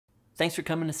Thanks for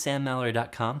coming to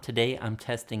sammallory.com. Today I'm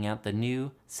testing out the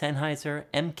new Sennheiser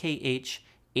MKH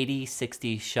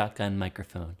 8060 shotgun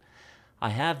microphone. I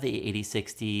have the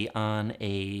 8060 on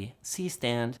a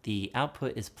C-stand. The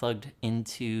output is plugged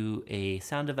into a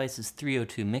Sound Devices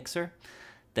 302 mixer.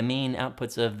 The main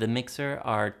outputs of the mixer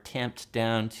are tamped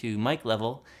down to mic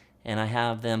level, and I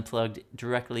have them plugged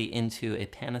directly into a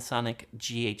Panasonic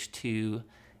GH2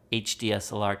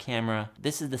 HDSLR camera.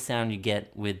 This is the sound you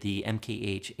get with the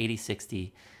MKH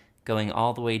 8060 going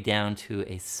all the way down to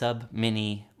a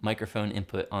sub-mini microphone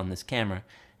input on this camera.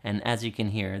 And as you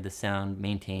can hear, the sound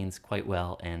maintains quite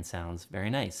well and sounds very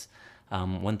nice.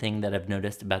 One thing that I've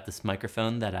noticed about this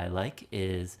microphone that I like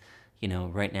is,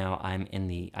 right now I'm in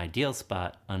the ideal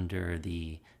spot under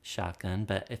the shotgun,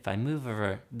 but if I move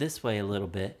over this way a little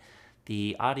bit,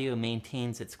 the audio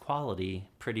maintains its quality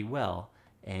pretty well.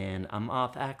 And I'm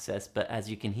off axis, but as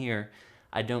you can hear,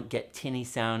 I don't get tinny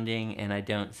sounding and I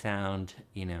don't sound,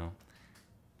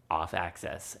 off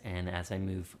axis. And as I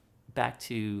move back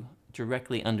to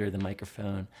directly under the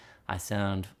microphone, I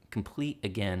sound complete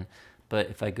again. But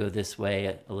if I go this way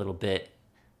a little bit,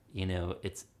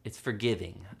 it's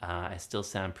forgiving. I still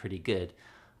sound pretty good.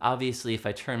 Obviously, if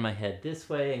I turn my head this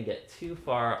way and get too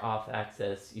far off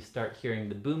axis, you start hearing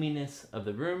the boominess of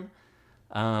the room.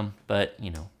 But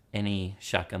any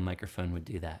shotgun microphone would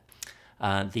do that.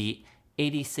 The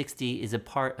 8060 is a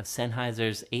part of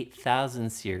Sennheiser's 8000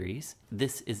 series.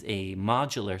 This is a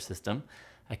modular system.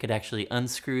 I could actually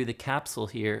unscrew the capsule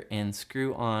here and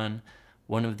screw on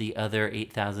one of the other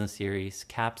 8000 series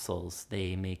capsules.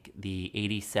 They make the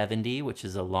 8070, which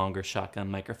is a longer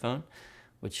shotgun microphone,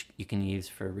 which you can use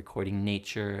for recording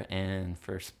nature and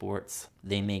for sports.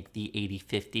 They make the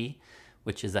 8050,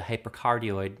 which is a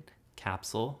hypercardioid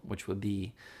capsule, which would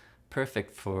be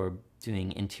perfect for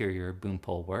doing interior boom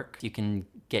pole work. You can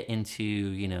get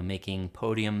into, making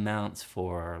podium mounts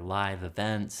for live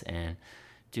events and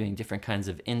doing different kinds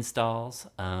of installs.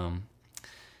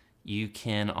 You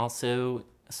can also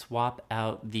swap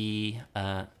out the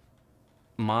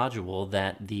module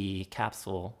that the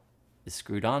capsule is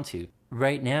screwed onto.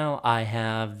 Right now, I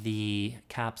have the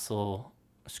capsule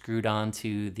screwed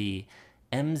onto the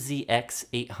MZX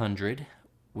 800,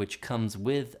 which comes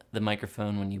with the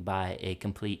microphone when you buy a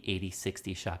complete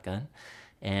 8060 shotgun.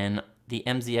 And the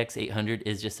MZX 800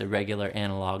 is just a regular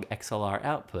analog XLR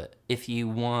output. If you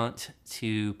want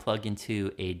to plug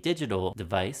into a digital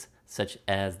device, such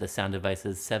as the Sound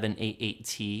Devices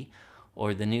 788T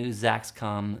or the new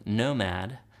Zaxcom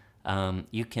Nomad,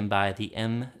 you can buy the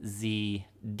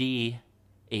MZD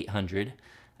 800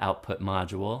 output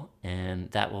module, and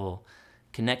that will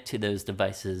connect to those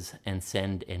devices and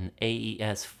send an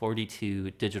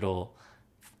AES42 digital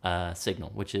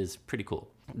signal, which is pretty cool.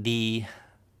 The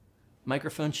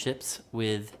microphone ships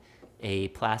with a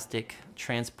plastic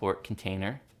transport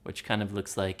container, which kind of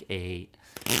looks like a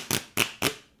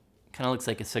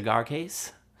cigar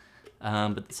case,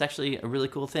 but it's actually a really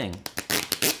cool thing.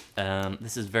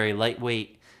 This is very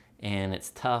lightweight and it's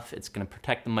tough. It's going to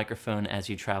protect the microphone as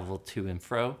you travel to and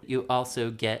fro. You also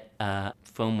get a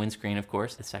foam windscreen, of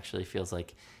course. This actually feels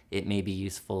like it may be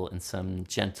useful in some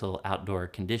gentle outdoor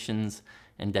conditions,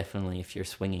 and definitely if you're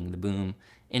swinging the boom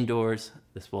indoors,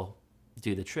 this will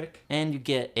do the trick. And you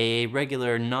get a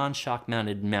regular non-shock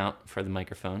mounted mount for the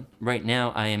microphone. Right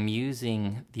now I am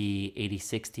using the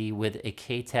 8060 with a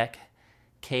K-Tek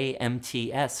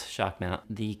K-MTS shock mount.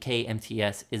 The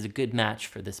K-MTS is a good match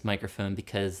for this microphone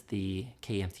because the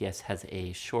K-MTS has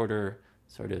a shorter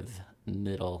sort of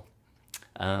middle.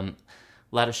 A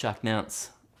lot of shock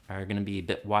mounts are going to be a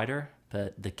bit wider,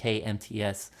 but the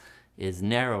K-MTS is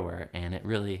narrower and it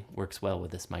really works well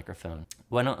with this microphone.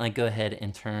 Why don't I go ahead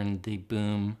and turn the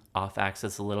boom off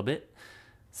axis a little bit,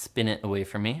 spin it away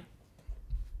from me.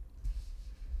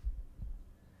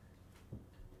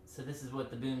 So this is what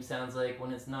the boom sounds like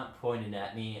when it's not pointed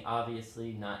at me.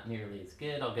 Obviously not nearly as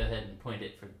good. I'll go ahead and point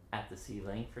it at the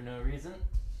ceiling for no reason.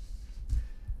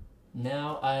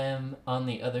 Now I am on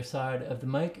the other side of the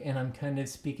mic and I'm kind of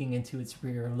speaking into its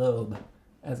rear lobe.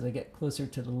 As I get closer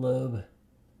to the lobe,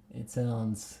 it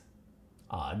sounds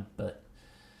odd, but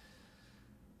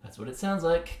that's what it sounds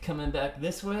like. Coming back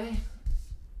this way.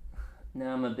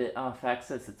 Now I'm a bit off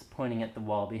axis. It's pointing at the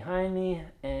wall behind me,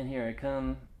 and here I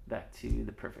come. Back to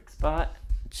the perfect spot.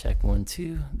 Check 1,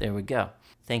 2, there we go.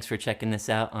 Thanks for checking this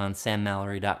out on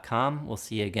sammallory.com. We'll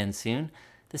see you again soon.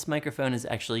 This microphone is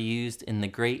actually used in the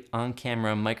Great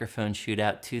On-Camera Microphone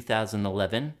Shootout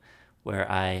 2011,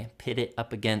 where I pit it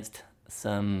up against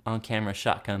some on-camera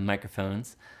shotgun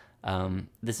microphones.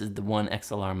 This is the one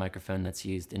XLR microphone that's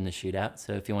used in the shootout,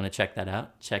 so if you want to check that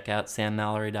out, check out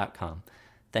sammallory.com.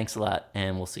 Thanks a lot,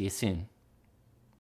 and we'll see you soon.